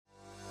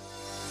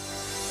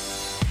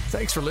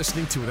Thanks for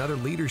listening to another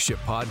leadership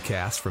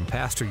podcast from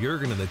Pastor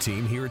Jurgen and the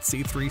team here at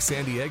C3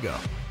 San Diego.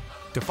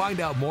 To find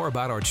out more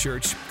about our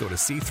church, go to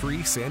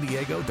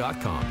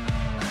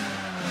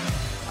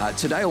c3sandiego.com.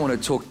 Today I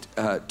want to talk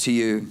to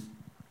you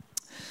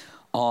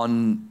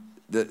on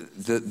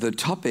the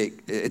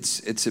topic.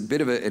 It's a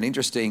bit of an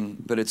interesting,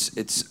 but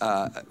it's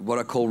what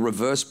I call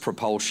reverse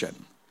propulsion.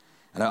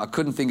 And I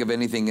couldn't think of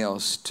anything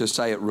else to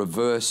say it,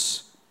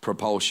 reverse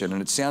propulsion.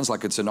 And it sounds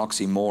like it's an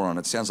oxymoron.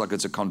 It sounds like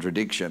it's a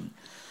contradiction.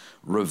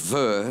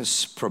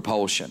 Reverse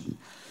propulsion.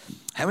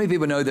 How many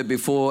people know that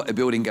before a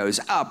building goes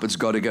up, it's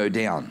got to go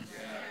down?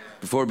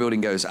 Before a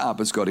building goes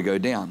up, it's got to go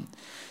down.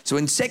 So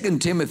in 2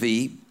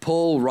 Timothy,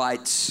 Paul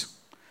writes,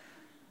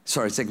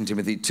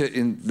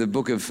 in the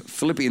book of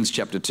Philippians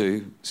chapter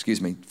 2,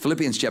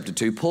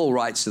 Paul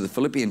writes to the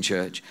Philippian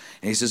church,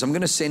 and he says, I'm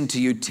going to send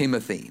to you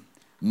Timothy,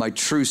 my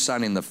true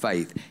son in the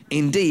faith.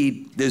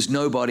 Indeed, there's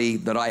nobody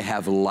that I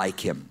have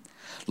like him.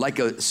 Like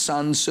a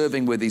son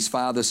serving with his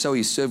father, so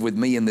he served with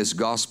me in this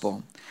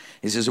gospel.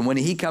 He says, and when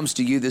he comes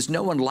to you, there's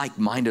no one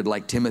like-minded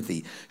like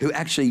Timothy, who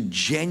actually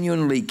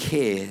genuinely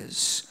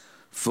cares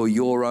for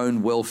your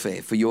own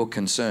welfare, for your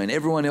concern.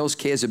 Everyone else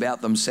cares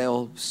about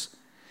themselves.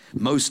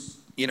 Most,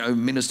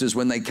 ministers,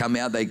 when they come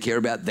out, they care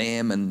about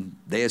them and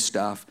their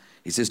stuff.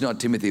 He says,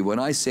 not Timothy, when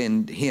I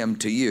send him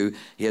to you,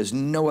 he has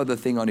no other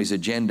thing on his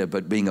agenda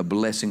but being a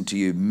blessing to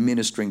you,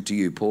 ministering to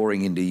you,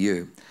 pouring into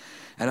you.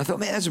 And I thought,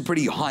 man, that's a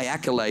pretty high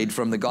accolade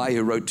from the guy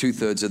who wrote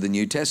 2/3 of the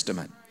New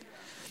Testament.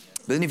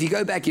 But then if you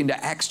go back into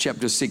Acts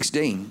chapter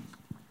 16,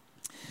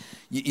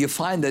 you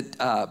find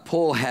that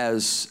Paul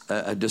has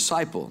a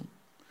disciple,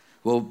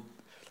 called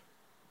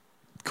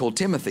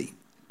Timothy.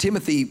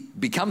 Timothy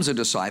becomes a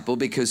disciple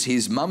because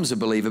his mum's a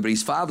believer, but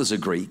his father's a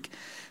Greek.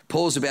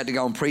 Paul's about to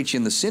go and preach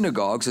in the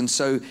synagogues, and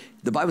so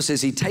the Bible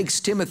says he takes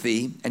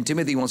Timothy, and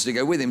Timothy wants to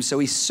go with him, so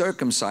he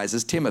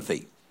circumcises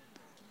Timothy.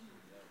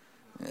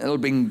 It'll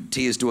bring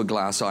tears to a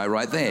glass eye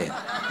right there.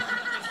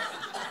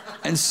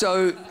 And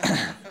so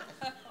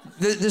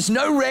there's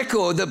no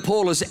record that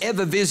Paul has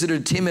ever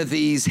visited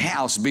Timothy's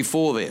house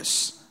before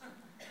this.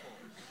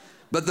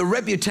 But the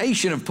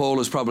reputation of Paul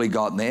has probably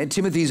gotten there.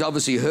 Timothy's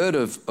obviously heard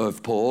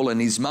of Paul,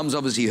 and his mum's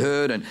obviously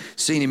heard and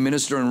seen him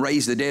minister and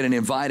raise the dead and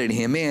invited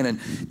him in. And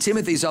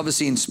Timothy's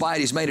obviously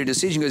inspired. He's made a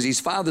decision because his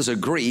father's a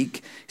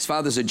Greek, his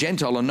father's a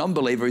Gentile, a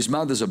non-believer, his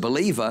mother's a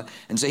believer.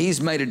 And so he's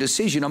made a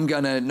decision, I'm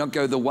going to not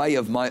go the way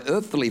of my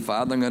earthly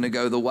father, I'm going to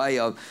go the way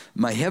of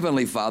my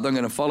heavenly father. I'm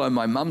going to follow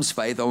my mum's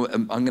faith.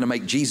 I'm going to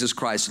make Jesus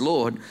Christ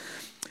Lord.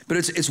 But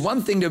it's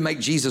one thing to make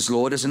Jesus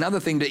Lord. It's another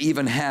thing to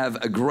even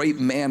have a great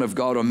man of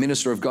God or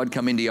minister of God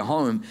come into your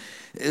home.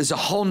 There's a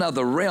whole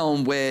nother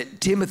realm where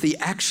Timothy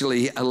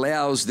actually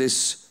allows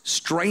this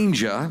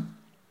stranger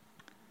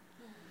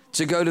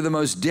to go to the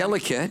most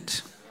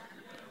delicate,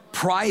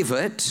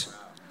 private,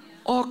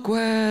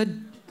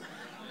 awkward,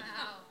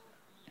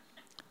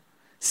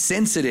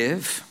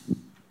 sensitive,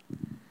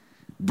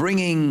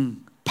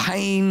 bringing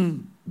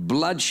pain,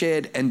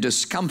 bloodshed, and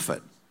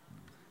discomfort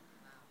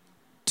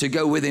to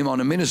go with him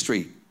on a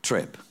ministry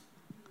trip.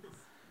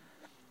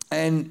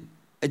 And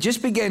it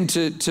just began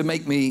to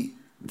make me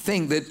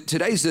think that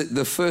today's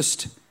the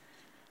first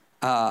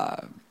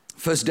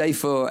day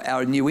for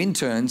our new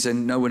interns,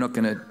 and no, we're not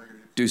going to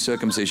do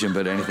circumcision,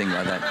 but anything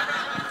like that.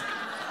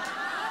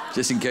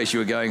 Just in case you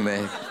were going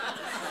there.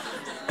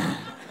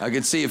 I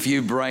could see a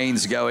few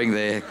brains going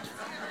there.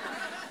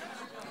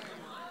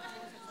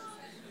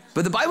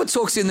 But the Bible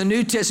talks in the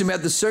New Testament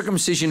about the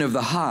circumcision of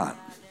the heart.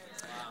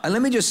 And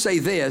let me just say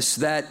this,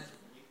 that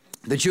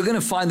you're going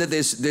to find that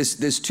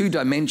there's two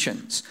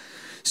dimensions.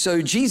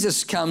 So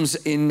Jesus comes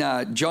in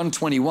John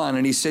 21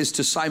 and he says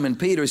to Simon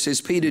Peter, he says,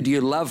 Peter, do you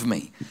love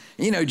me?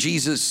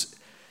 Jesus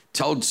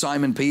told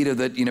Simon Peter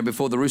that,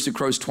 before the rooster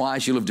crows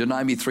twice, you'll have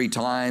denied me 3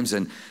 times.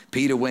 And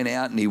Peter went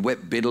out and he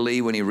wept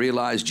bitterly when he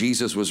realized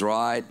Jesus was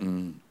right.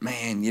 And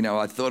man,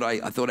 I thought I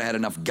had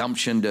enough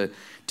gumption to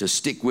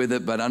stick with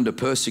it, but under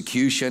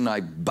persecution,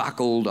 I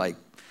buckled, I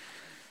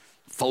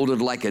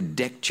folded like a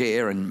deck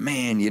chair, and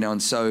man,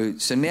 and so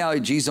now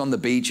Jesus on the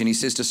beach and he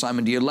says to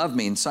Simon, do you love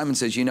me? And Simon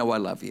says, I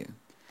love you.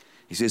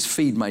 He says,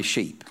 feed my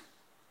sheep.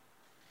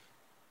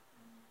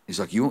 He's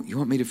like, you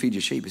want me to feed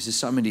your sheep? He says,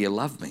 Simon, do you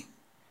love me?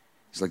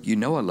 He's like, I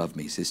love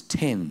me. He says,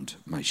 tend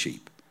my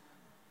sheep.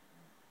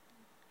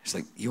 He's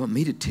like, you want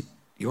me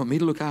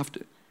to look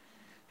after?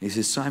 He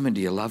says, Simon,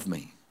 do you love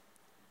me?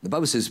 The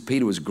Bible says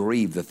Peter was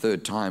grieved the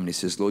 3rd time, and he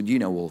says, Lord, you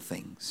know all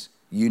things.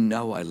 You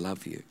know I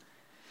love you.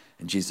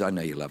 And Jesus, I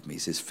know you love me. He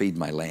says, feed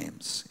my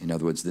lambs. In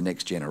other words, the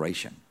next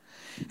generation.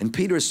 And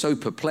Peter is so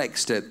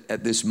perplexed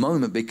at this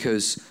moment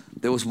because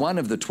there was one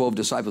of the 12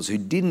 disciples who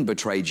didn't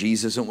betray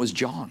Jesus, and it was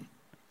John.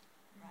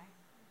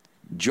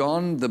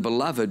 John, the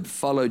beloved,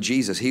 followed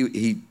Jesus.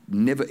 Even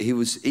though he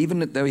was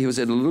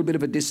at a little bit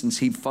of a distance,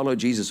 he followed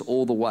Jesus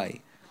all the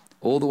way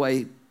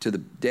to the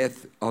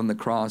death on the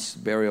cross,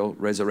 burial,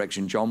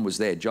 resurrection. John was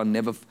there. John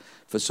never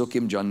forsook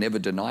him. John never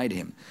denied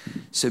him.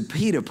 So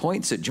Peter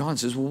points at John and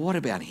says, well, what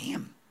about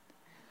him?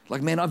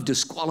 Like, man, I've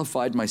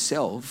disqualified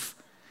myself.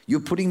 You're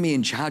putting me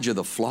in charge of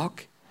the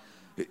flock.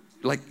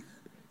 Like,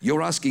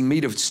 You're asking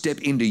me to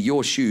step into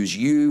your shoes.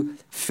 You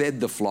fed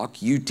the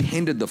flock. You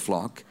tended the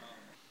flock.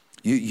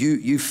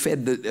 You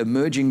fed the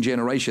emerging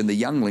generation, the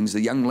younglings,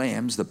 the young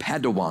lambs, the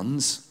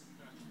Padawans.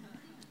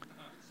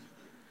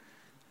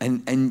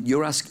 And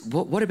you're asking,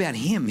 what about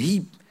him?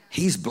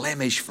 He's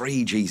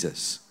blemish-free,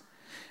 Jesus.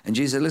 And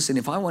Jesus said, listen,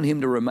 if I want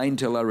him to remain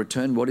till I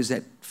return, what is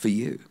that for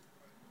you?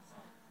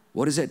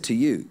 What is that to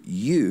you?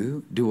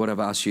 You do what I've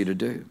asked you to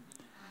do.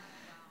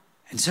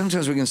 And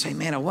sometimes we're going to say,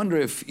 man, I wonder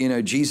if,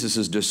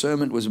 Jesus'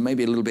 discernment was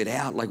maybe a little bit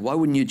out. Like, why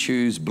wouldn't you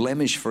choose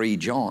blemish-free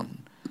John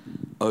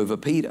over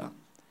Peter?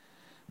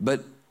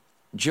 But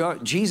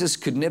Jesus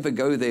could never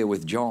go there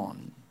with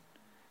John.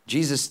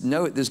 There's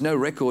no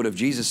record of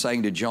Jesus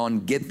saying to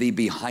John, get thee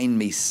behind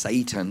me,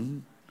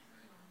 Satan,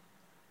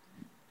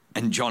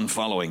 and John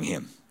following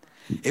him.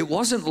 It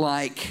wasn't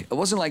like,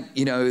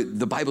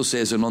 the Bible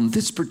says, and on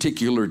this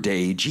particular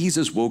day,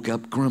 Jesus woke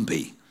up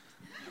grumpy.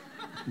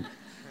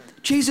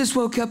 Jesus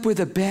woke up with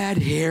a bad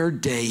hair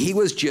day. He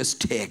was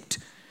just ticked.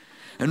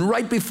 And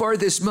right before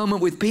this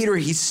moment with Peter,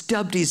 he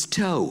stubbed his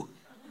toe.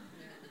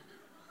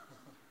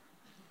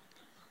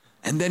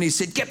 And then he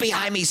said, get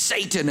behind me,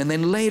 Satan. And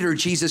then later,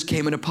 Jesus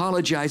came and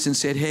apologized and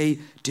said, hey,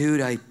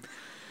 dude,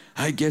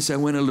 I guess I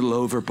went a little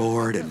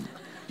overboard. And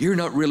you're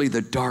not really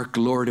the dark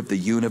Lord of the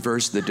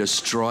universe, the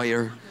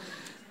destroyer,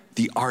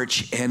 the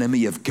arch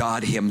enemy of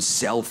God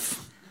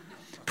himself,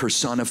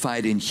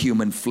 personified in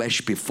human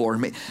flesh before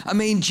me. I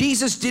mean,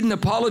 Jesus didn't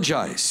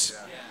apologize.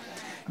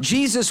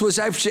 Jesus was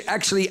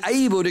actually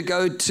able to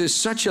go to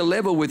such a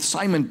level with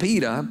Simon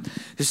Peter.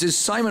 He says,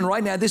 Simon,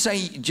 right now, this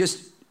ain't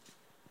just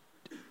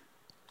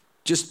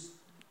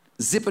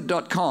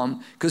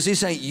zipit.com, because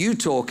this ain't you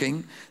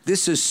talking.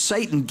 This is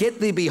Satan. Get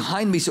thee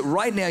behind me. So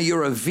right now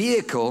you're a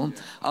vehicle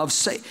of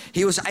Satan.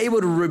 He was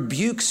able to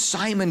rebuke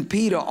Simon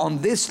Peter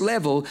on this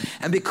level,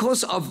 and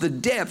because of the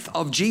depth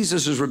of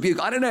Jesus'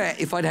 rebuke, I don't know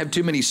if I'd have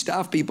too many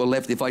staff people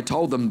left if I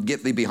told them,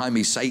 get thee behind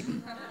me,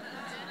 Satan.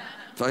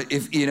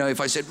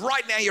 If I said,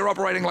 right now you're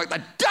operating like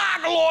the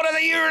dark Lord of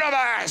the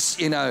universe,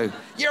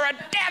 you're a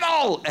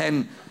devil.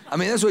 And I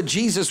mean, that's what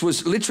Jesus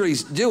was literally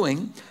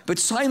doing. But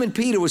Simon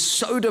Peter was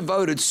so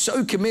devoted,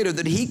 so committed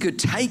that he could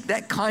take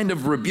that kind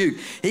of rebuke.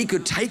 He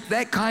could take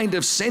that kind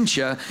of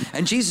censure.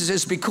 And Jesus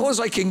says, because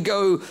I can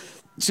go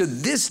to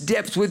this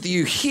depth with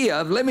you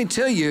here, let me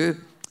tell you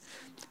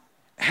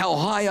how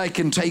high I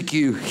can take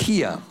you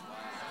here.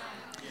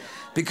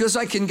 Because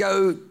I can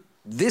go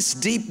this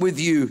deep with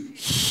you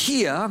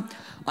here,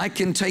 I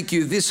can take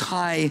you this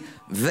high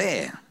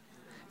there.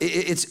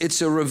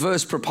 It's a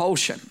reverse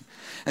propulsion.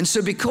 And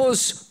so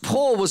because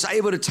Paul was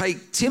able to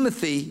take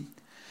Timothy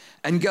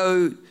and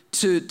go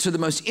to the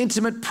most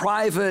intimate,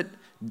 private,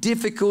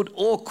 difficult,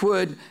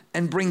 awkward,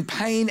 and bring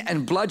pain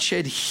and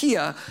bloodshed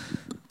here,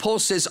 Paul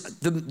says,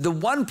 the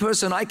one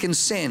person I can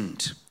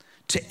send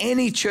to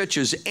any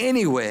churches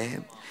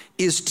anywhere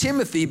is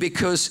Timothy,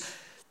 because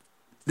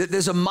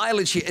there's a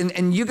mileage here.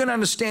 And you're going to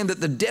understand that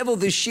the devil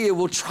this year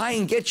will try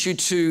and get you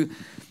to...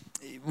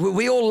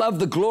 We all love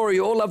the glory, we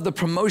all love the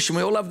promotion,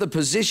 we all love the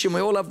position, we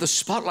all love the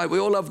spotlight, we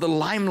all love the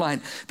limelight.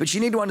 But you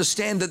need to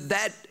understand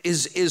that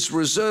is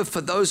reserved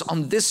for those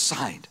on this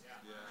side.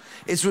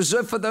 It's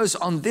reserved for those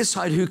on this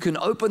side who can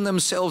open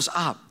themselves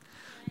up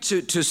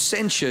to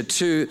censure,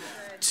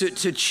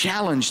 to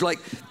challenge. Like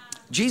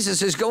Jesus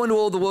says, go into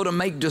all the world and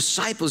make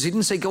disciples. He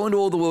didn't say go into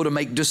all the world and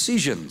make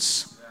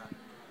decisions.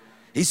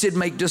 He said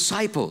make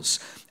disciples.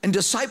 And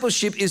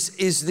discipleship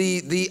is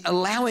the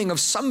allowing of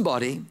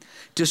somebody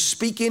to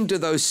speak into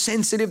those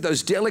sensitive,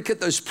 those delicate,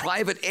 those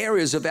private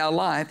areas of our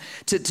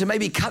life, to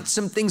maybe cut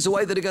some things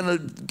away that are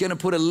going to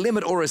put a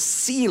limit or a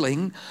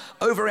ceiling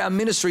over our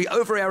ministry,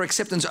 over our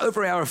acceptance,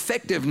 over our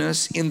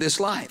effectiveness in this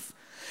life.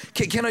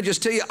 Can I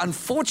just tell you,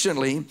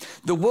 unfortunately,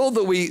 the world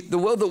that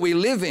we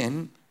live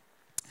in,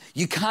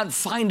 you can't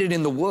find it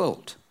in the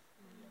world.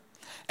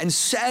 And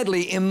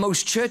sadly, in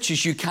most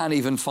churches, you can't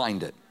even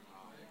find it.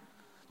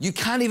 You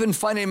can't even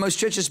find it in most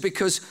churches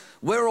because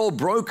we're all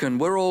broken.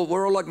 We're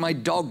all like my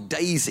dog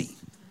Daisy.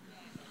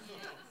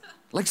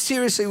 Like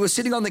seriously, we're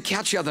sitting on the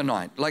couch the other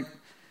night. Like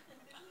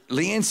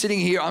Leanne's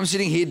sitting here, I'm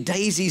sitting here,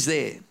 Daisy's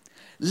there.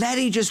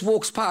 Laddie just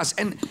walks past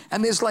and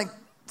there's like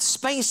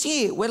space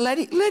here where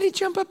Laddie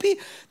jump up here.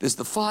 There's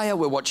the fire,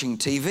 we're watching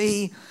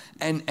TV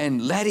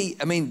and Laddie,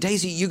 I mean,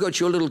 Daisy, you got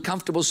your little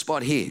comfortable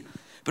spot here.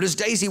 But as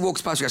Daisy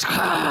walks past, she goes,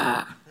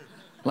 ah,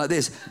 like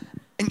this.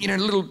 And I'm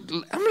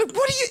like,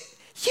 what are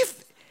you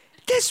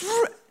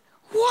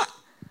what?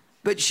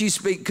 But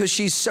because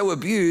she's so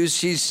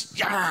abused,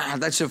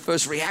 that's her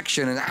first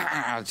reaction.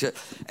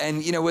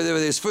 And whether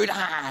there's food,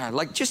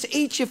 like just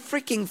eat your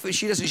freaking food.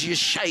 She doesn't, she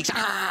just shakes,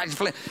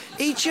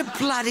 eat your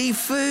bloody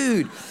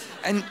food.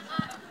 And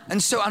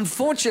so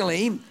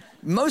unfortunately,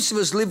 most of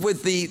us live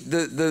with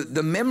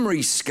the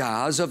memory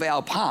scars of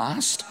our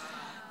past.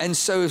 And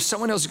so if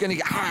someone else is going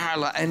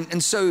to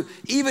and so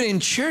even in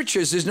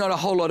churches, there's not a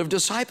whole lot of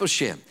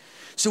discipleship.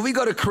 So we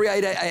got to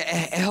create a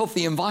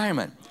healthy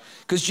environment.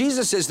 Because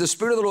Jesus says, the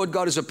Spirit of the Lord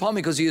God is upon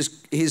me because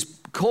He's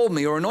called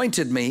me or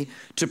anointed me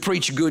to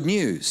preach good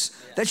news.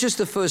 That's just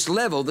the first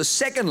level. The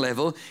second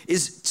level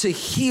is to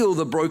heal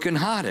the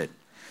brokenhearted.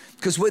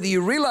 Because whether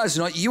you realize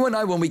or not, you and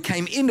I, when we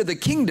came into the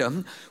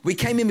kingdom, we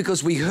came in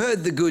because we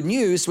heard the good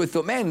news. We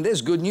thought, man,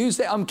 there's good news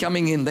there. I'm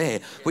coming in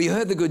there. We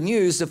heard the good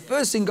news. The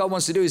first thing God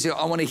wants to do is,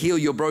 I want to heal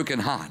your broken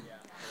heart.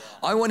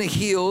 I want to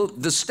heal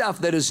the stuff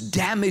that has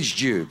damaged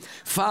you.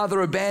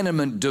 Father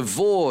abandonment,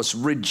 divorce,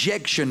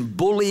 rejection,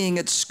 bullying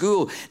at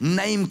school,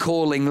 name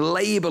calling,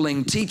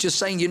 labeling, teachers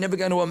saying you're never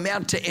going to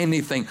amount to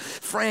anything,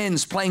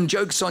 friends playing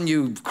jokes on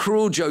you,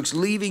 cruel jokes,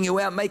 leaving you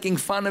out, making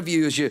fun of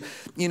you as you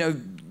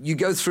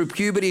go through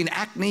puberty and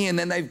acne, and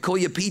then they call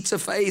you pizza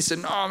face,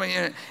 and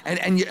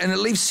it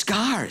leaves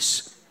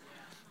scars.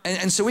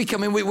 And so we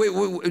come in,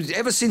 we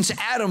ever since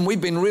Adam,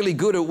 we've been really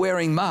good at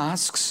wearing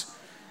masks.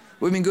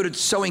 We've been good at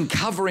sewing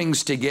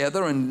coverings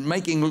together and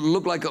making it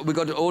look like we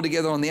got it all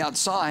together on the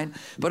outside.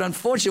 But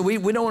unfortunately,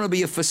 we don't want to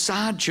be a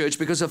facade church,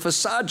 because a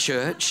facade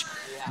church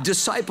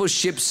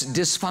discipleship's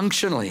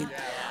dysfunctionally.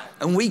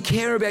 And we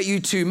care about you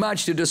too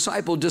much to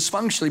disciple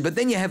dysfunctionally. But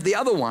then you have the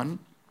other one.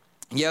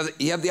 You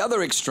have the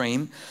other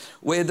extreme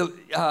where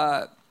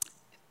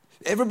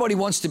everybody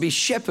wants to be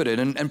shepherded.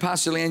 And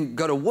Pastor Leanne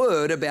got a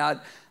word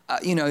about,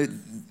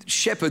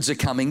 shepherds are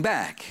coming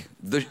back.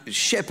 The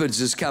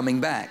shepherds is coming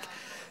back.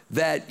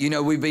 That,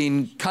 we've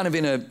been kind of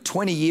in a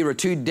 20-year or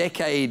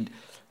 2-decade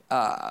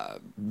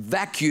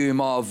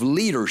vacuum of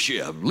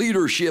leadership.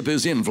 Leadership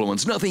is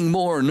influence, nothing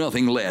more,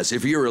 nothing less.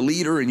 If you're a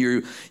leader and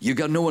you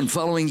got no one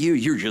following you,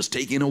 you're just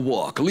taking a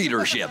walk.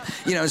 Leadership,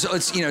 so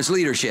it's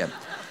leadership.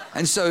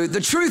 And so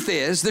the truth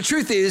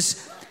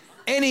is,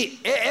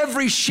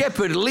 every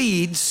shepherd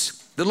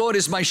leads. The Lord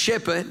is my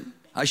shepherd;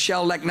 I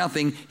shall lack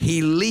nothing.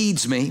 He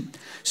leads me.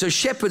 So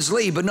shepherds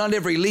lead, but not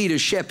every leader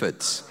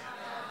shepherds.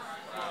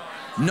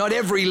 Not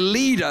every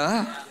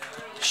leader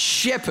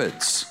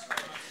shepherds.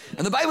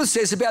 And the Bible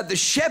says about the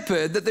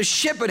shepherd that the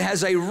shepherd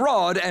has a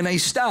rod and a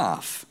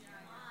staff.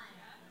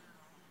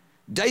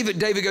 David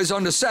goes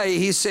on to say,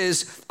 he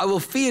says, I will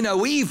fear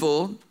no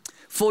evil,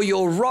 for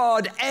your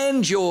rod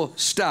and your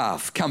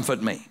staff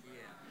comfort me.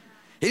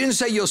 He didn't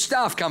say your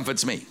staff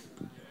comforts me.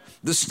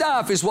 The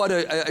staff is what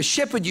a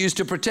shepherd used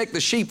to protect the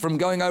sheep from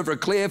going over a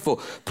cliff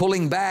or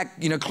pulling back,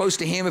 close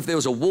to him if there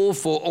was a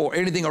wolf or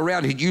anything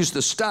around. He'd use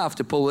the staff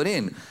to pull it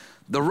in.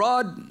 The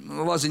rod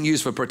wasn't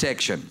used for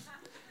protection.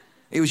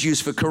 It was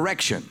used for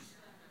correction.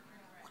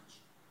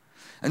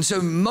 And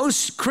so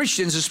most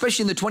Christians,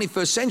 especially in the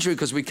 21st century,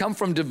 because we come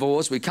from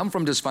divorce, we come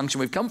from dysfunction,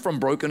 we've come from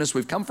brokenness,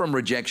 we've come from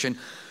rejection,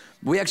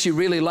 we actually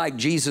really like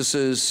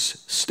Jesus's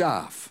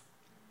staff.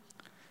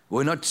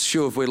 We're not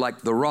sure if we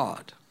like the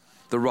rod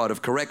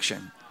of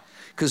correction.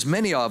 Because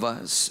many of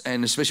us,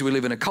 and especially we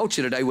live in a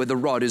culture today where the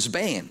rod is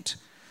banned.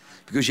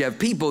 Because you have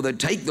people that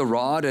take the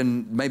rod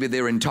and maybe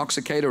they're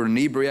intoxicated or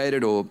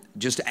inebriated or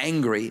just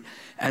angry,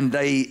 and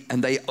they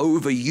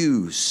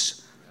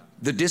overuse.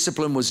 The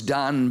discipline was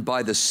done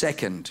by the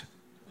second,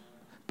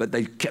 but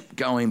they kept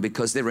going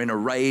because they're in a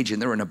rage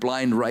and they're in a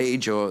blind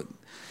rage,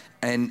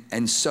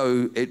 and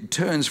so it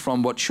turns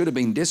from what should have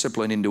been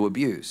discipline into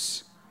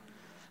abuse.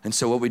 And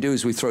so what we do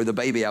is we throw the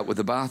baby out with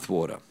the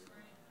bathwater.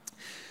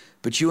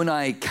 But you and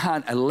I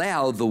can't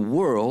allow the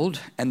world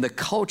and the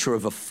culture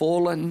of a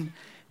fallen,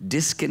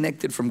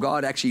 disconnected from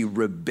God, actually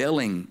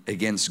rebelling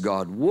against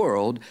God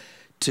world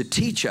to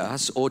teach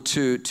us or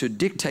to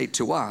dictate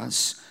to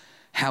us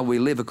how we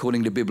live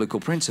according to biblical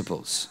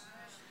principles,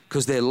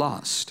 because they're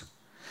lost.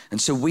 And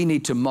so we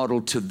need to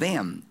model to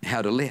them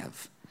how to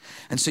live.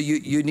 And so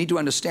you need to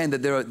understand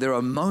that there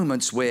are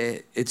moments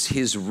where it's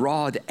His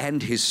rod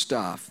and His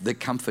staff that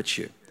comforts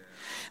you.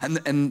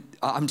 And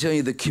I'm telling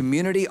you, the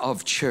community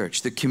of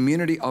church, the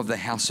community of the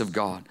house of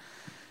God,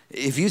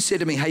 if you said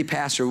to me, hey,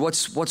 Pastor,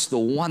 what's the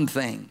one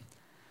thing?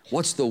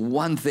 What's the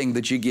one thing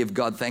that you give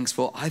God thanks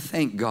for? I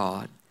thank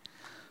God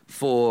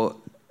for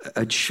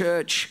a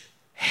church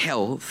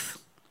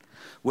health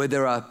where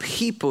there are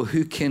people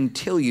who can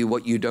tell you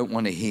what you don't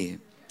want to hear,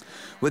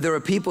 where there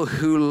are people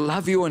who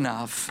love you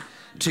enough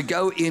to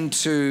go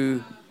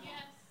into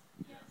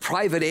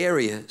private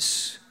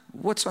areas.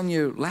 What's on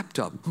your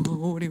laptop?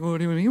 What do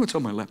you mean? What's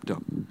on my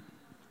laptop?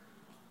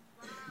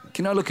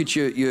 Can I look at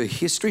your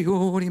history?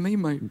 What do you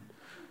mean, my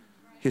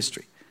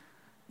history?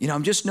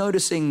 I'm just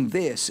noticing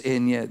this,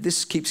 and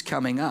this keeps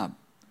coming up.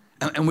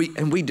 And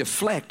we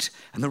deflect.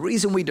 And the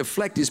reason we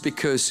deflect is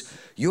because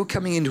you're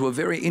coming into a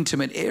very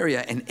intimate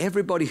area, and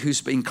everybody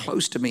who's been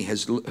close to me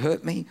has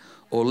hurt me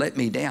or let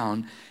me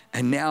down.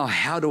 And now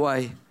how do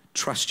I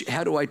trust you?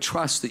 How do I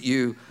trust that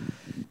you?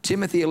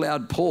 Timothy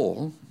allowed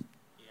Paul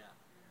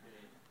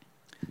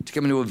to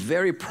come into a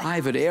very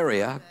private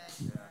area,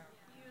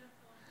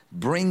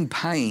 bring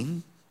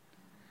pain,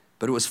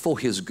 but it was for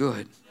his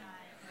good.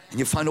 And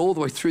you find all the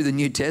way through the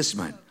New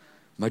Testament,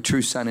 my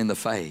true son in the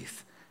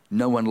faith,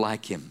 no one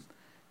like him.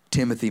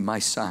 Timothy, my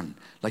son.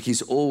 Like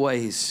he's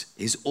always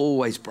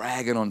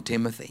bragging on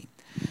Timothy.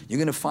 You're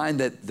going to find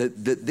that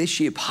this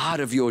year part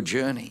of your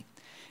journey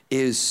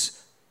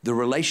is the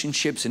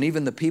relationships, and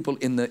even the people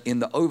in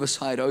the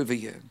oversight over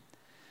you.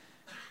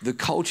 The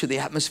culture, the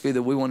atmosphere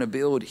that we want to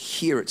build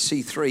here at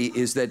C3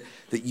 is that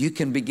you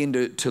can begin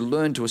to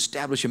learn to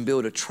establish and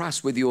build a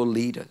trust with your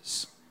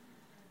leaders.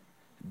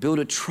 Build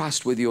a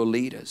trust with your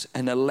leaders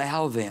and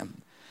allow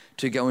them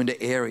to go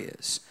into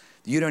areas.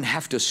 You don't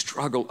have to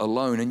struggle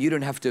alone, and you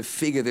don't have to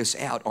figure this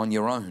out on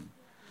your own.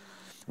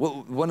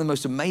 Well, one of the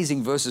most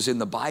amazing verses in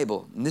the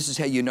Bible, and this is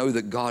how you know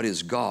that God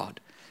is God,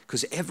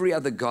 because every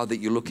other God that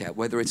you look at,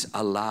 whether it's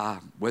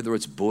Allah, whether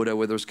it's Buddha,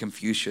 whether it's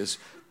Confucius,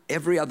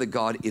 every other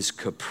God is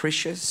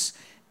capricious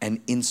and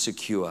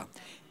insecure.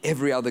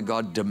 Every other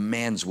God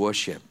demands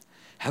worship.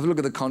 Have a look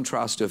at the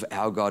contrast of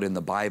our God in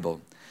the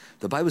Bible.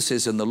 The Bible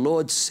says, and the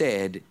Lord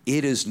said,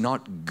 it is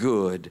not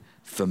good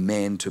for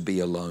man to be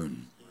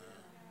alone.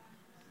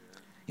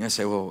 You know,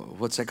 say, well,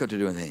 what's that got to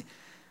do with anything?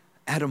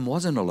 Adam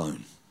wasn't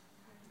alone.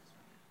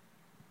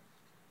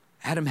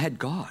 Adam had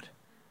God.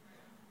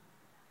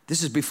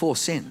 This is before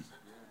sin.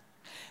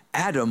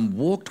 Adam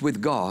walked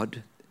with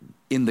God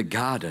in the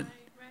garden,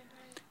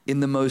 in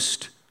the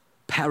most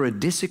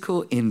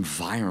paradisical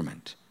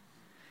environment.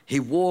 He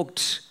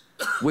walked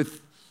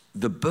with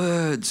the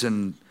birds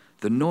and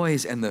the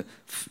noise and the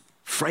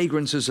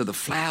fragrances of the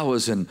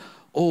flowers and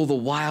all the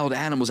wild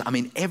animals. I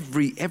mean,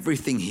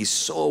 everything he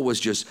saw was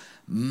just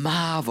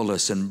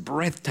marvelous and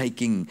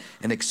breathtaking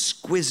and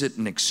exquisite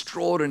and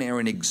extraordinary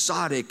and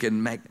exotic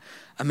and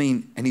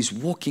and he's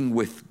walking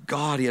with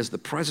God. He has the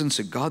presence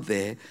of God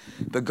there,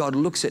 but God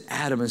looks at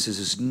Adam and says,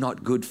 it's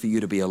not good for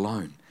you to be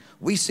alone.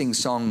 We sing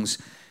songs,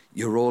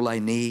 you're all I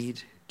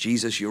need,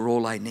 Jesus, you're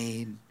all I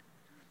need,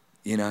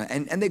 you know,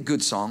 and they're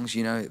good songs,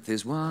 you know, if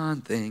there's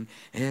one thing,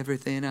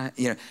 everything I,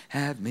 you know,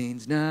 have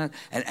means not,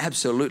 and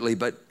absolutely,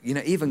 but, you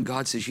know, even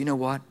God says, you know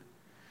what?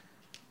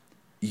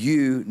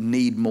 You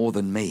need more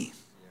than me.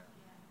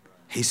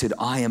 He said,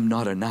 I am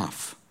not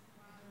enough.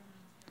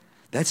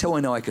 That's how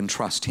I know I can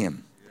trust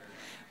him.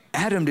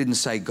 Adam didn't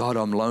say, God,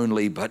 I'm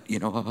lonely, but, you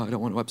know, I don't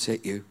want to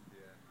upset you.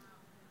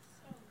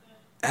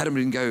 Adam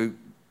didn't go,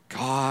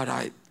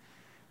 God,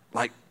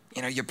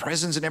 you know, your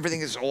presence and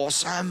everything is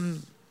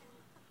awesome,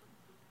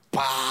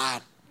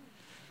 but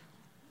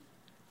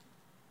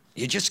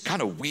you're just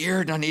kind of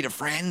weird. I need a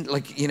friend.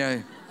 Like, you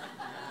know.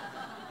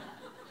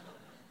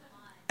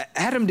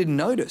 Adam didn't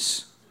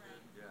notice.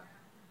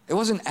 It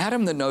wasn't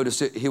Adam that noticed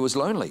that he was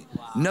lonely.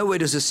 Nowhere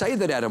does it say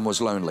that Adam was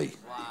lonely.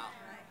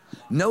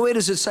 Nowhere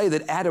does it say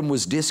that Adam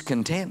was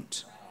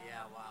discontent.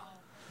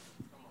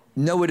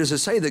 Nowhere does it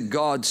say that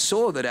God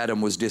saw that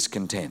Adam was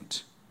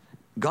discontent.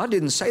 God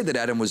didn't say that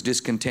Adam was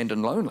discontent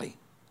and lonely.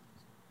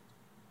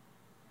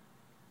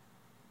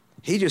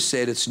 He just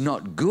said it's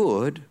not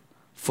good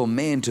for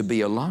man to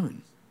be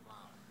alone.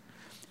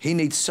 He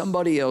needs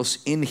somebody else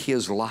in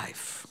his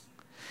life.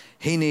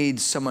 He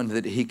needs someone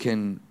that he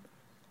can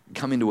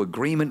come into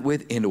agreement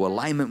with, into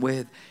alignment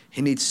with.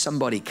 He needs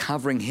somebody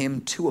covering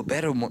him. Two are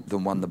better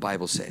than one, the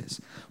Bible says.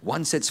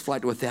 One sets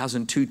flight to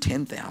 1,000, two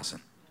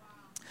 10,000.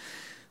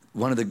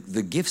 One of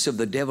the gifts of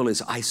the devil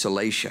is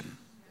isolation.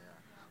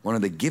 One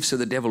of the gifts of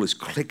the devil is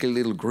cliquey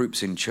little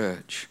groups in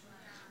church.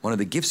 One of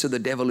the gifts of the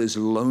devil is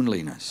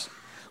loneliness.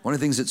 One of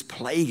the things that's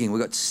plaguing,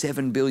 we've got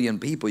 7 billion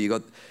people. You've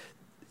got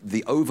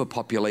the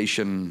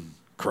overpopulation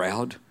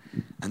crowd,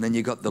 and then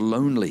you've got the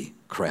lonely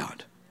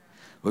crowd.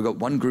 We've got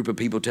one group of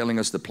people telling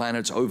us the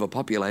planet's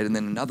overpopulated, and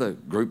then another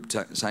group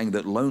saying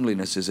that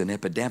loneliness is an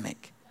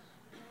epidemic.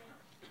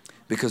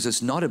 Because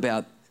it's not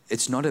about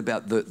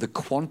the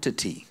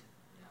quantity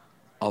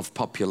of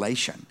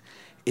population.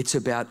 It's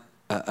about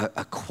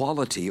a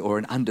quality or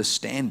an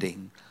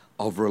understanding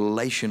of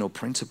relational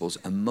principles,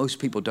 and most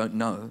people don't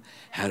know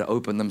how to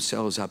open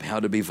themselves up, how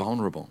to be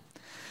vulnerable.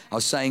 I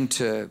was saying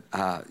to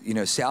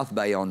South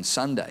Bay on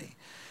Sunday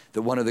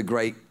that one of the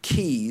great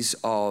keys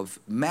of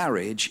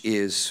marriage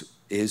is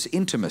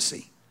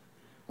intimacy.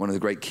 One of the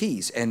great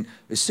keys. And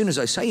as soon as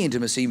I say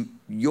intimacy,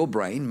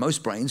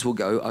 most brains will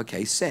go,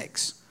 okay,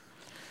 sex.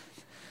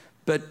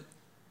 But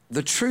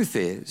the truth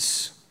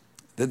is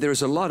that there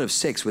is a lot of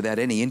sex without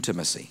any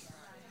intimacy.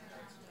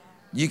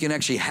 You can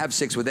actually have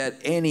sex without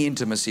any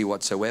intimacy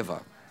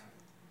whatsoever.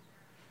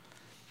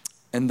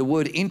 And the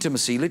word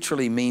intimacy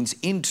literally means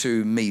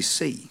into me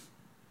see.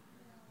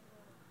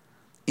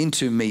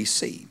 Into me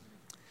see.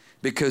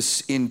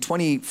 Because in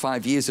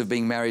 25 years of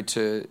being married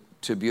to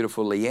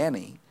beautiful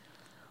Leanne,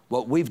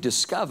 what we've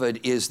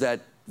discovered is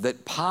that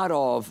part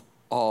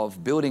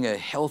of building a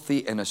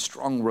healthy and a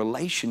strong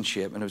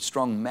relationship and a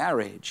strong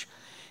marriage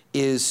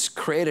is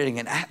creating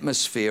an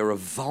atmosphere of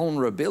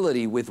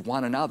vulnerability with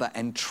one another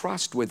and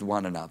trust with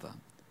one another.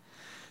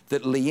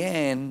 That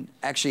Leanne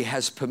actually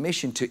has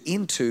permission to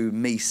into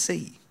me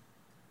see.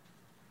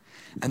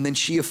 And then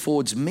she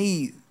affords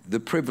me the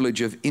privilege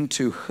of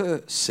into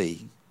her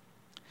see,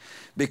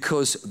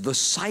 because the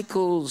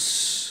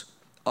cycles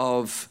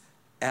of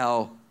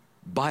our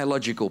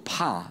biological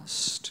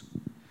past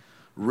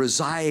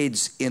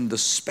resides in the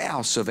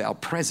spouse of our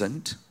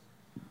present.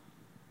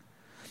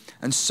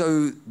 And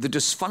so the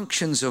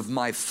dysfunctions of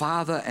my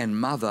father and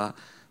mother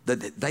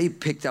that they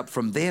picked up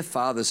from their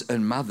fathers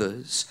and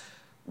mothers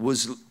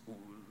was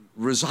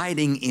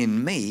residing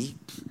in me,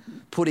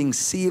 putting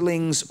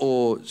ceilings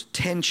or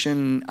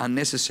tension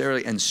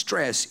unnecessarily and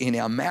stress in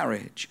our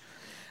marriage.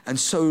 And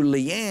so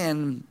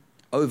Leanne,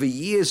 over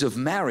years of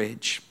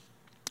marriage,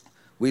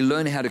 we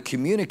learn how to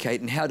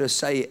communicate and how to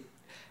say,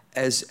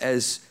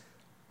 as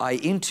I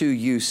into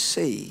you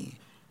see,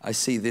 I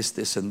see this,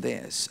 this, and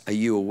this. Are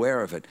you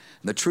aware of it?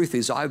 And the truth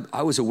is,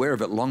 I was aware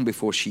of it long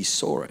before she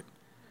saw it.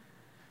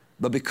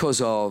 But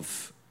because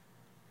of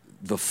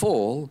the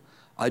fall,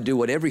 I do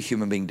what every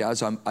human being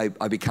does. I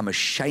become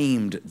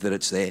ashamed that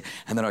it's there,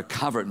 and then I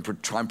cover it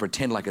and try and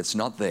pretend like it's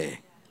not there.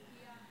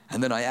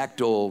 And then I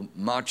act all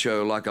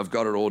macho like I've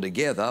got it all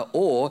together.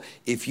 Or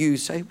if you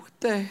say, what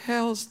the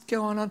hell's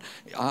going on?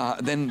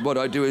 Then what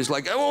I do is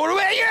like, oh, what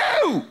about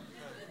you?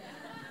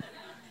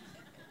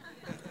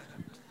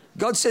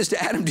 God says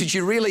to Adam, did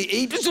you really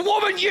eat? It's the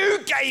woman you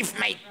gave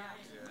me.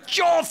 It's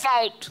your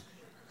fault.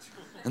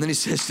 And then he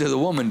says to the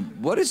woman,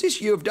 what is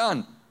this you have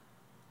done?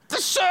 The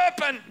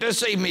serpent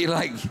deceived me.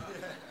 Like,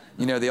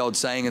 you know, the old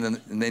saying, and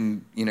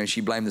then you know,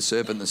 she blamed the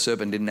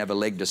serpent didn't have a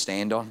leg to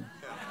stand on.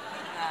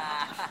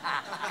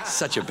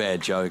 Such a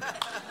bad joke.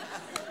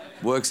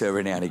 Works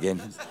every now and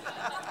again.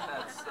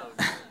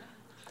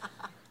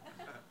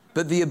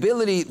 But the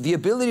ability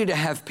to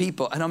have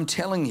people, and I'm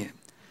telling you,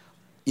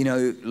 you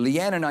know,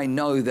 Leanne and I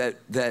know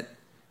that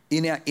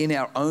in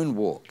our own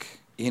walk,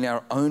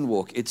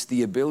 it's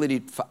the ability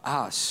for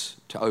us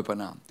to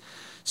open up.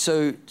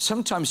 So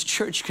sometimes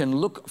church can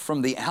look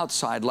from the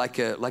outside like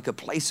a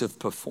place of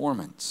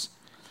performance.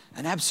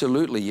 And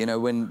absolutely, you know,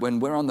 when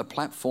we're on the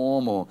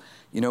platform, or,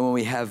 you know, when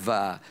we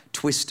have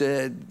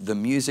Twisted, the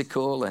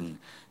musical, and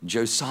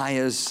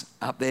Josiah's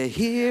up there,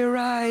 here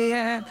I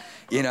am.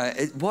 You know,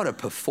 what a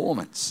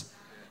performance.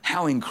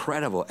 How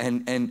incredible.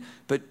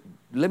 But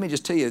let me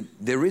just tell you,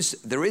 there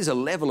is a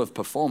level of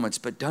performance,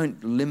 but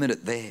don't limit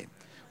it there.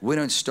 We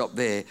don't stop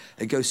there.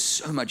 It goes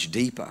so much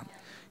deeper.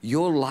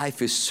 Your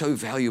life is so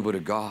valuable to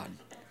God.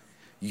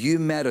 You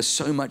matter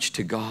so much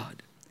to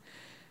God.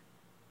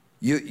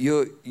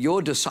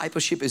 Your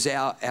discipleship is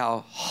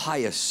our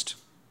highest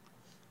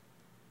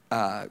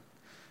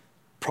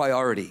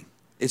priority.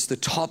 It's the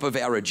top of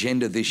our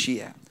agenda this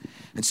year.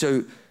 And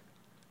so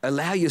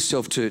allow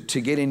yourself to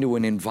get into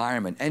an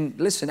environment. And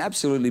listen,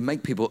 absolutely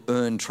make people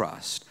earn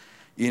trust.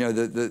 You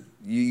know,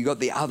 you got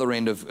the other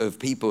end of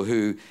people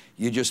who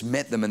you just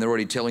met them and they're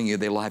already telling you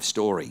their life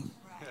story.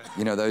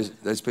 You know,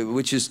 those people,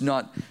 which is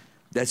not,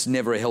 that's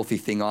never a healthy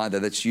thing either.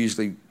 That's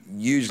usually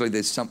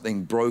there's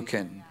something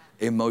broken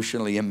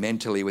emotionally and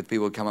mentally with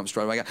people who come up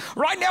straight away and go,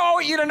 right now I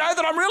want you to know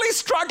that I'm really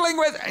struggling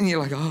with, and you're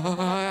like, oh,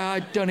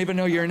 I don't even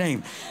know your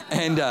name.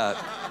 And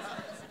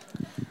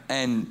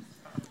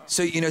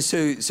so, you know,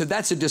 so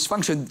that's a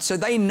dysfunction. So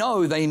they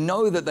know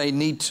that they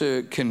need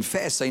to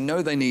confess. They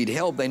know they need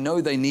help. They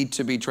know they need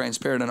to be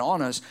transparent and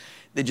honest.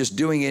 They're just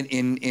doing it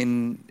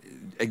in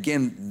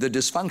again, the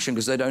dysfunction,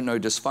 because they don't know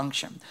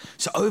dysfunction.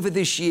 So over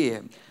this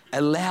year,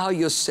 allow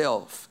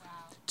yourself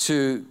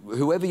to,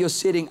 whoever you're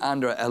sitting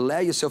under, allow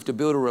yourself to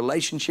build a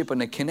relationship and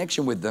a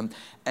connection with them,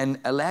 and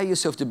allow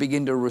yourself to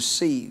begin to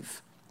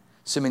receive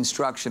some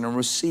instruction and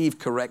receive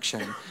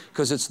correction,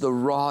 because it's the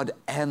rod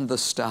and the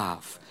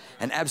staff.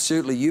 And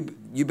absolutely,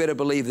 you better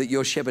believe that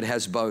your shepherd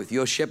has both.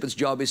 Your shepherd's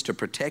job is to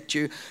protect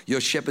you. Your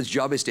shepherd's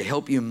job is to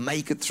help you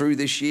make it through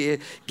this year,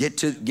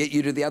 get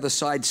you to the other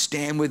side,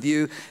 stand with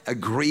you,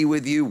 agree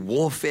with you,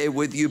 warfare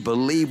with you,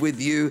 believe with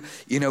you,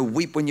 you know,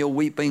 weep when you're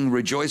weeping,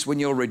 rejoice when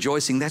you're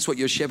rejoicing. That's what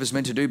your shepherd's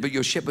meant to do. But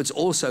your shepherd's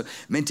also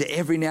meant to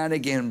every now and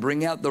again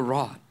bring out the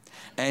rod.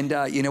 And,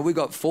 you know, we've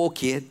got 4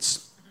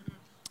 kids.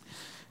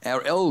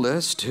 Our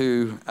eldest,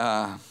 who...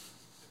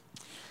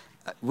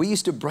 we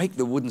used to break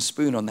the wooden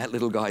spoon on that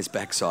little guy's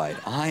backside.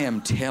 I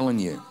am telling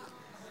you,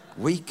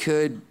 we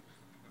could.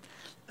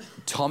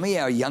 Tommy,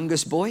 our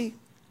youngest boy,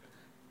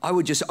 I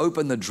would just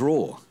open the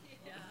drawer.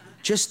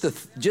 Just the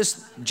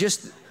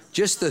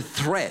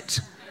threat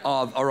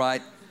of, all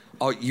right,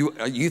 oh,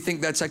 you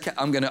think that's okay?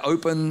 I'm going to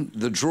open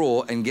the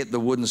drawer and get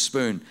the wooden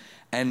spoon,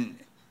 and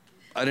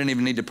I don't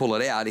even need to pull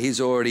it out. He's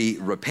already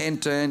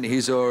repentant.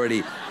 He's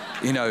already,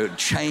 you know,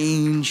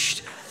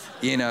 changed.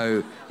 You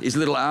know, his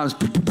little arms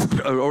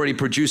are already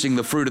producing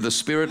the fruit of the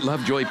Spirit: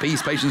 love, joy,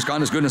 peace, patience,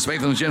 kindness, goodness,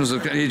 faithfulness,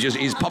 gentleness.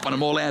 He's popping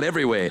them all out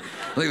everywhere.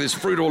 I think there's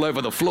fruit all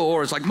over the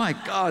floor. It's like, my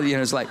God, you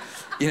know, it's like,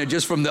 you know,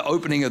 just from the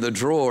opening of the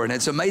drawer. And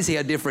it's amazing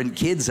how different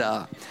kids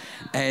are.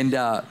 And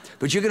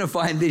but you're going to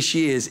find this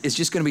year it's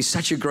just going to be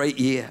such a great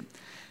year.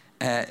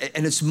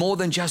 And it's more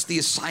than just the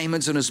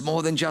assignments, and it's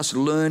more than just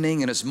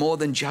learning, and it's more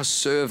than just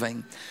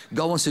serving.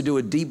 God wants to do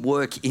a deep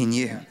work in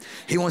you.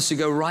 He wants to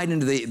go right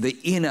into the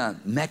inner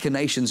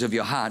machinations of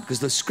your heart,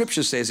 because the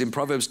scripture says in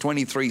Proverbs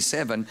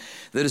 23:7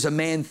 that as a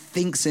man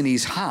thinks in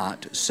his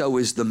heart, so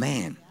is the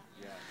man.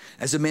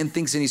 As a man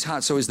thinks in his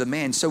heart, so is the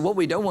man. So what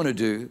we don't want to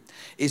do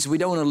is we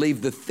don't want to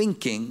leave the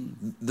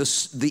thinking,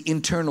 the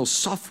internal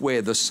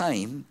software the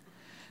same,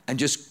 and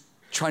just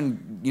try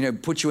and, you know,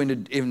 put you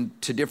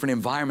into different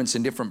environments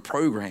and different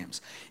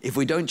programs. If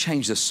we don't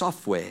change the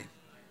software,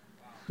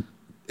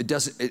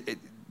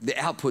 the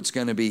output's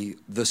going to be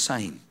the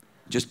same.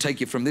 just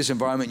take you from this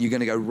environment. You're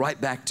going to go right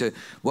back to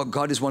what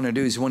God is wanting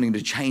to do. Is wanting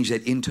to change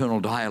that internal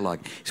dialogue.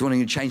 He's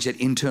wanting to change that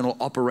internal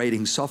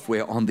operating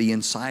software on the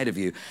inside of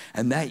you.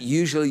 And that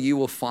usually you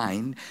will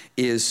find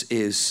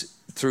is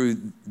through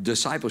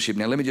discipleship.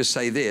 Now, let me just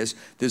say this.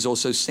 There's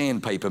also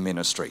sandpaper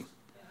ministry.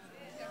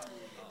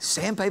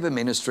 Sandpaper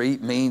ministry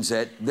means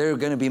that there are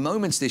going to be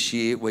moments this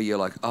year where you're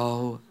like,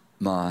 oh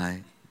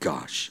my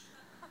gosh,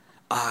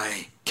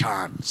 I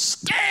can't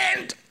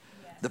stand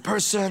the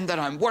person that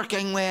I'm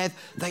working with.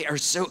 They are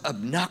so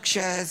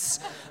obnoxious.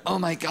 Oh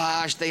my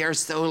gosh, they are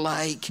so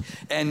like,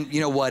 and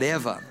you know,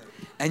 whatever.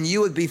 And you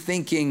would be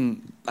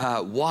thinking,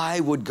 why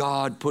would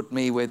God put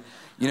me with,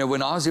 you know,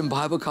 when I was in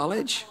Bible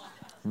college,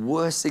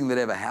 worst thing that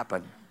ever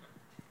happened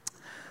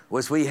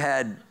was we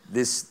had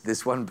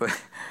this one,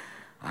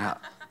 I'm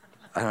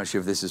not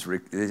sure if this is,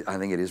 I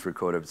think it is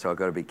recorded, so I've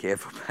got to be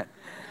careful, but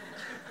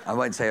I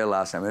won't say her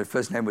last name. Her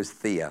first name was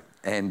Thea,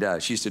 and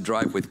she used to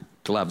drive with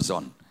gloves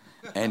on.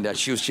 And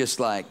she was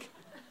just like,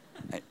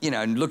 you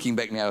know, and looking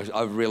back now,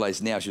 I've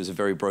realized now she was a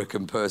very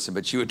broken person,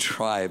 but she would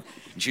drive,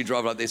 and she'd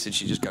drive like this, and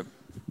she'd just go,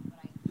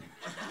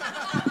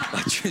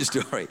 like, true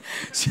story.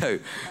 So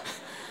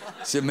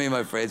me and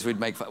my friends, we'd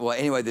make fun. Well,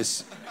 anyway,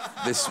 this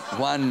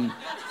one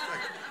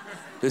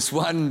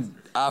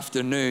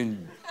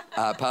afternoon,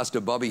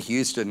 Pastor Bobby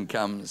Houston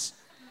comes,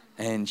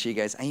 and she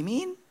goes,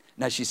 amen?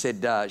 No, she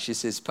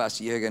says,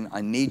 Pastor Jurgen,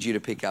 I need you to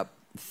pick up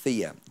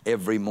Thea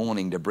every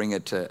morning to bring her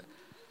to,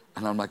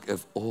 and I'm like,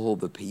 of all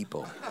the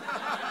people,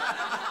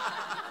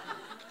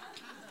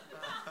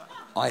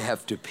 I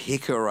have to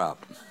pick her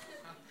up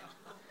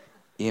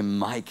in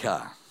my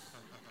car,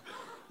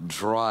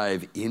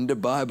 drive into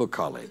Bible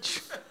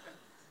college,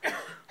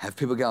 have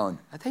people going,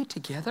 are they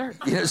together?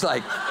 You know, it's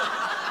like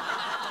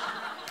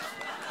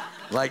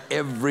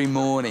every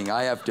morning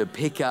I have to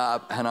pick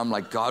up, and I'm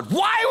like, God,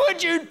 why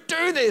would you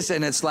do this?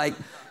 And it's like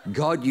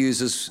God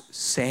uses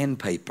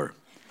sandpaper.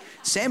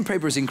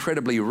 Sandpaper is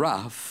incredibly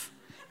rough,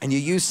 and you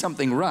use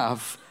something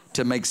rough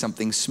to make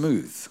something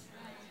smooth.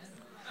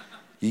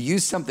 You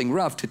use something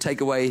rough to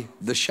take away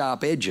the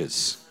sharp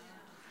edges.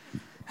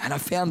 And I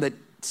found that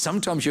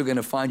sometimes you're going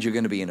to find you're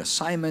going to be in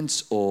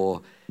assignments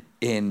or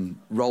in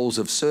roles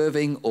of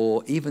serving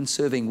or even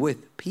serving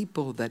with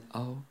people that,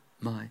 oh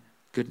my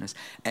goodness.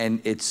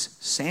 And it's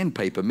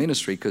sandpaper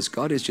ministry because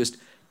God is just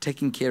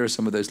taking care of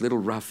some of those little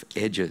rough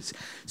edges.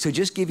 So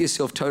just give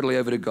yourself totally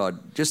over to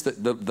God. Just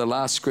the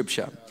last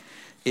scripture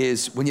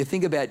is when you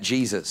think about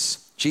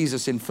Jesus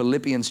in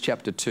Philippians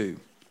chapter 2,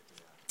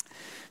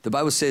 the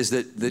Bible says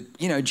that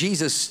you know,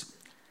 Jesus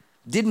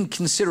didn't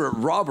consider it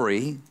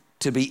robbery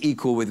to be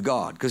equal with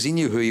God because he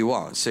knew who he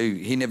was. So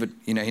he never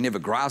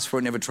grasped for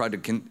it, never tried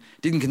to,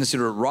 didn't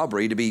consider it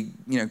robbery to be,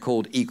 you know,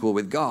 called equal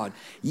with God.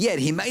 Yet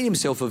he made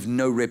himself of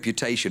no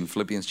reputation,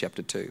 Philippians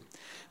chapter 2.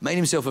 Made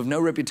himself of no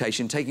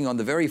reputation, taking on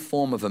the very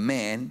form of a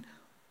man,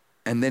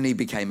 and then he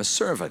became a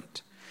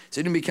servant.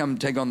 So he didn't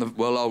take on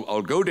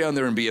I'll go down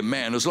there and be a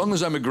man as long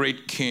as I'm a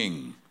great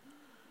king.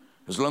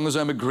 As long as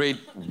I'm a great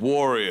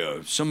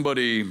warrior,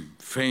 somebody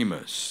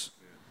famous,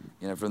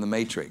 you know, from the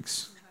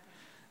Matrix.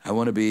 I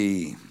want to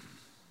be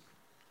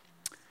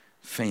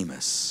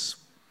famous,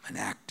 an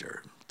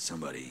actor,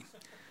 somebody,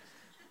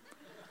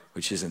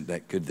 which isn't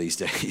that good these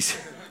days.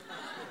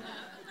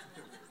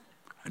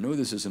 I know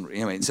this isn't,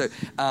 I mean, so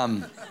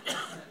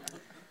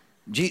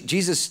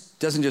Jesus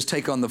doesn't just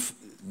take on the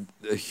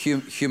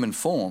human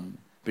form,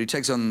 but he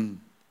takes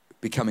on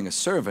becoming a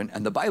servant.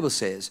 And the Bible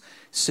says,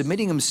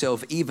 submitting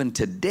himself even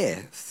to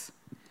death,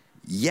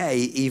 yea,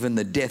 even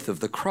the death of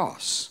the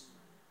cross.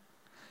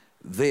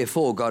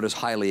 Therefore, God has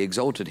highly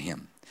exalted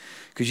him.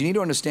 Because you need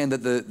to understand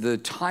that the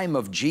time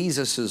of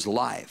Jesus's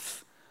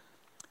life,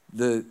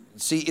 in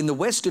the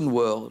Western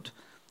world,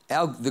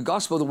 the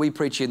gospel that we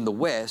preach in the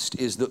West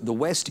is that the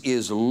West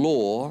is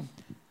law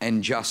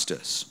and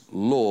justice.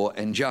 Law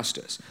and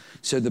justice.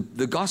 So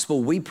the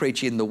gospel we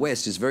preach in the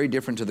West is very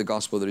different to the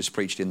gospel that is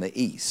preached in the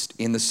East,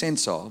 in the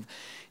sense of,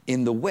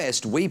 in the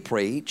West, we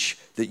preach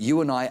that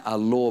you and I are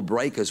law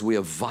breakers. We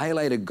have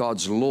violated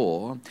God's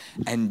law,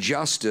 and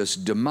justice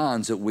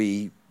demands that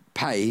we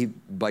pay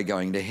by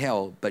going to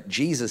hell. But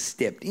Jesus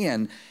stepped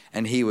in,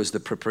 and he was the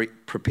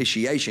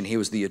propitiation. He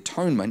was the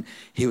atonement.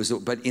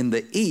 But in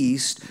the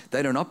East,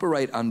 they don't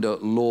operate under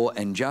law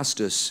and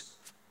justice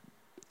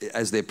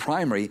as their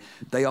primary.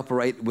 They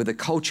operate with a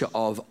culture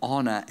of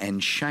honor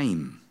and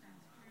shame.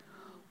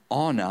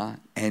 Honor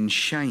and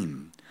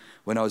shame.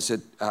 When I was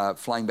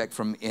flying back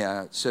from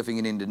surfing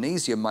in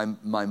Indonesia,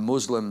 my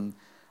Muslim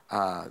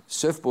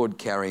surfboard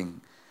carrying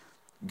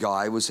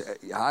guy was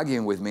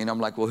arguing with me, and I'm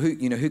like, well,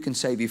 who can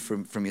save you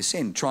from your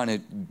sin? Trying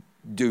to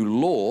do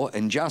law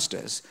and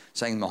justice,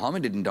 saying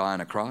Muhammad didn't die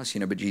on a cross,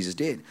 but Jesus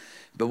did.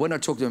 But when I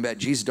talked to him about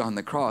Jesus dying on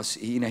the cross,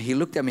 he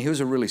looked at me. He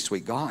was a really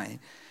sweet guy.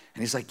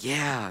 And he's like,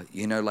 yeah,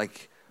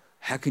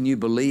 how can you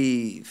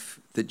believe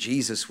that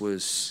Jesus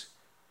was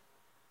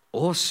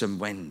awesome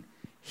when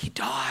he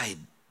died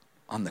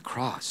on the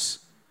cross?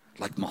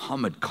 Like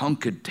Muhammad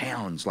conquered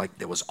towns, like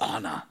there was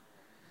honor.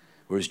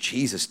 Whereas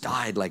Jesus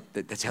died, like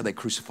that's how they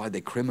crucified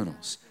their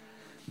criminals.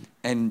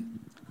 And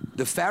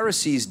The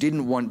Pharisees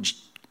didn't want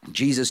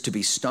Jesus to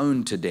be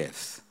stoned to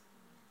death.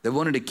 They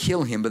wanted to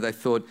kill him, but they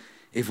thought,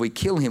 if we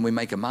kill him, we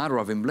make a martyr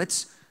of him.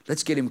 Let's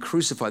get him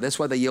crucified. That's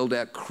why they yelled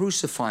out,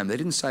 crucify him. They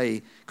didn't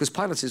say, because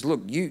Pilate says,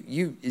 look,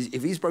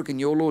 if he's broken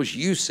your laws,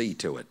 you see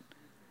to it.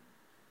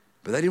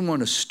 But they didn't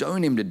want to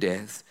stone him to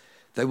death.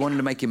 They wanted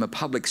to make him a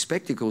public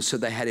spectacle, so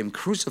they had him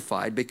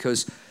crucified,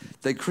 because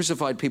they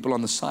crucified people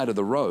on the side of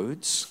the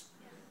roads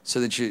so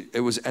that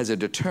it was as a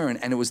deterrent,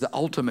 and it was the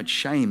ultimate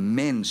shame.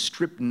 Men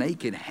stripped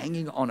naked,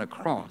 hanging on a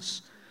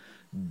cross,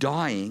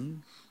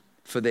 dying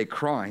for their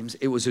crimes.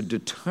 It was a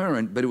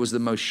deterrent, but it was the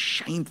most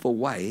shameful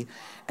way.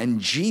 And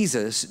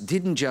Jesus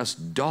didn't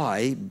just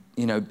die,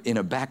 in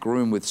a back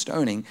room with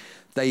stoning.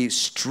 They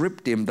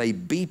stripped him, they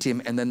beat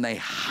him, and then they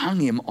hung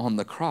him on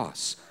the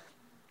cross.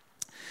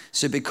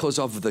 So because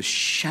of the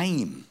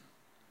shame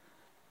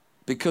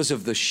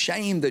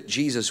that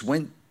Jesus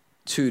went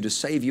to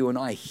save you and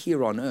I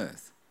here on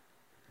earth,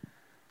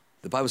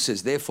 the Bible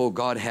says, therefore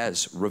God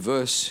has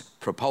reverse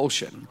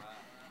propulsion,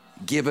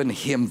 given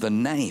him the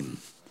name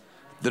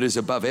that is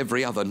above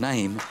every other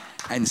name,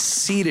 and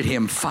seated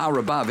him far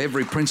above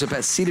every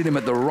principality, seated him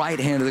at the right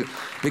hand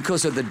of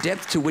because of the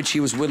depth to which he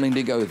was willing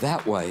to go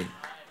that way.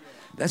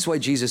 That's why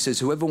Jesus says,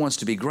 whoever wants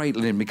to be great,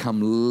 let him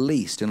become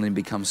least and let him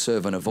become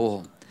servant of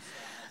all.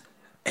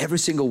 Every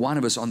single one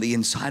of us on the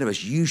inside of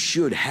us, you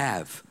should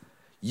have.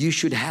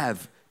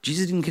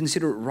 Jesus didn't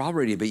consider it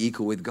robbery to be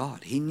equal with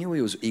God. He knew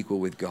he was equal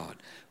with God,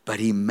 but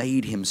he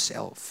made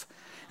himself.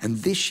 And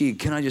this year,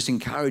 can I just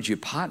encourage you,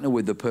 partner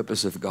with the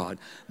purpose of God.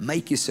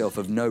 Make yourself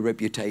of no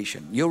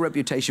reputation. Your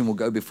reputation will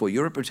go before.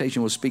 Your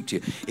reputation will speak to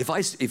you. If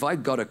I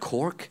got a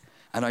cork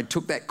and I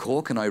took that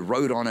cork and I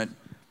wrote on it,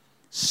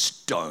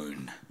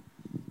 stone.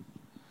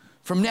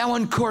 From now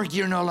on, cork,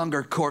 you're no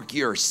longer cork,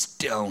 you're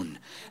stone.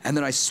 And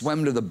then I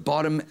swam to the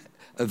bottom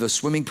of the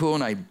swimming pool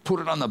and I put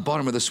it on the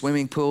bottom of the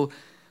swimming pool.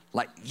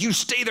 Like, you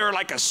stay there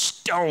like a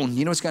stone.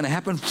 You know what's going to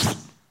happen?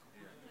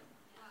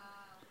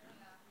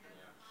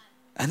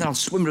 And then I'll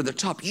swim to the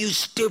top. You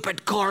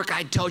stupid cork,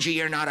 I told you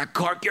you're not a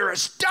cork, you're a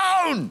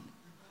stone.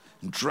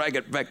 And drag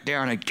it back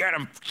down and get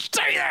him.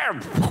 Stay there.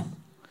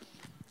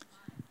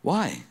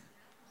 Why?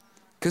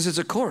 Because it's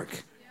a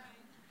cork.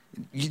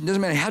 It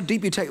doesn't matter how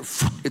deep you take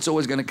it, it's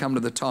always going to come to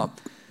the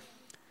top.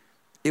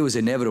 It was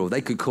inevitable.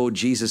 They could call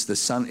Jesus the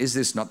Son. Is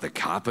this not the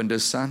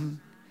carpenter's son?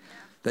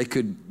 They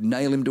could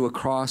nail him to a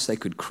cross. They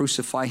could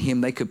crucify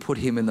him. They could put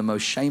him in the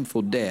most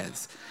shameful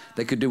death.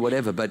 They could do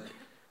whatever, but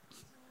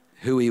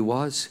who he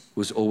was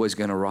always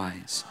going to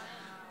rise.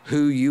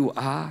 Who you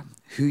are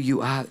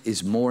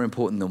is more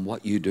important than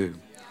what you do.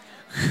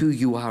 Who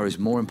you are is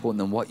more important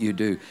than what you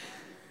do.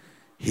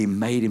 He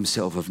made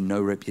himself of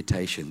no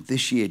reputation.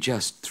 This year,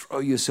 just throw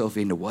yourself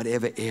into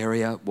whatever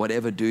area,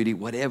 whatever duty,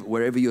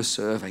 wherever you're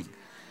serving.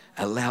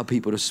 Allow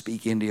people to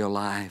speak into your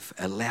life.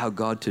 Allow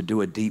God to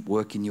do a deep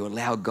work in you.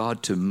 Allow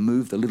God to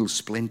move the little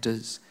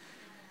splinters,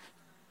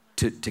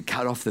 to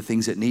cut off the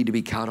things that need to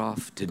be cut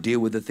off, to deal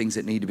with the things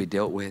that need to be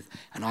dealt with.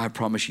 And I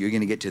promise you, you're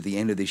going to get to the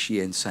end of this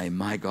year and say,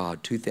 my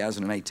God,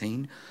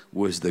 2018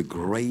 was the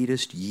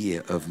greatest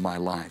year of my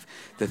life.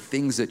 The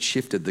things that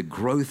shifted, the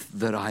growth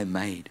that I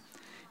made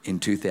in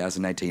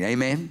 2018.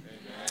 Amen?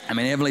 I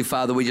mean, Heavenly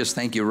Father, we just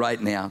thank you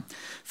right now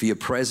for your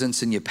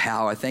presence and your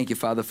power. I thank you,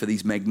 Father, for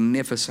these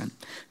magnificent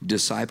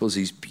disciples,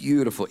 these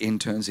beautiful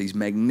interns, these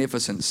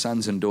magnificent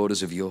sons and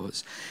daughters of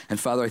yours. And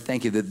Father, I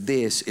thank you that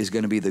this is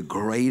going to be the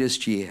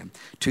greatest year.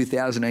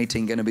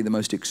 2018 going to be the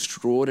most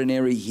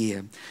extraordinary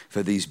year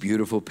for these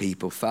beautiful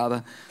people.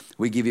 Father,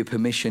 we give you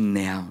permission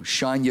now.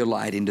 Shine your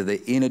light into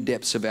the inner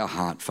depths of our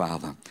heart,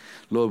 Father.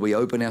 Lord, we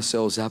open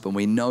ourselves up and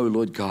we know,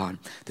 Lord God,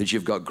 that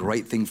you've got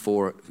great things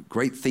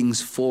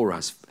for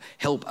us.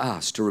 Help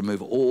us to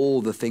remove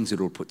all the things that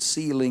will put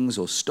ceilings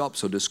or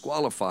stops or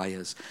disqualify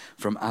us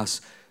from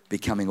us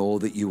becoming all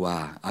that you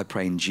are. I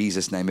pray in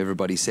Jesus' name.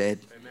 Everybody said,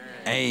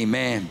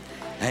 amen.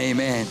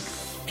 Amen.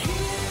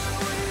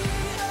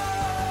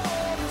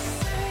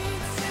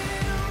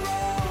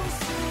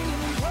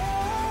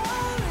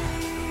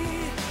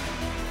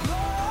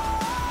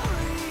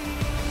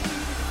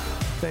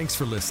 Thanks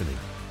for listening.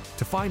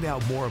 To find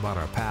out more about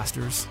our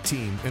pastors,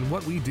 team, and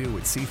what we do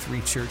at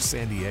C3 Church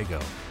San Diego,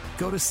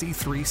 go to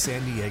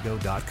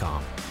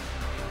c3sandiego.com.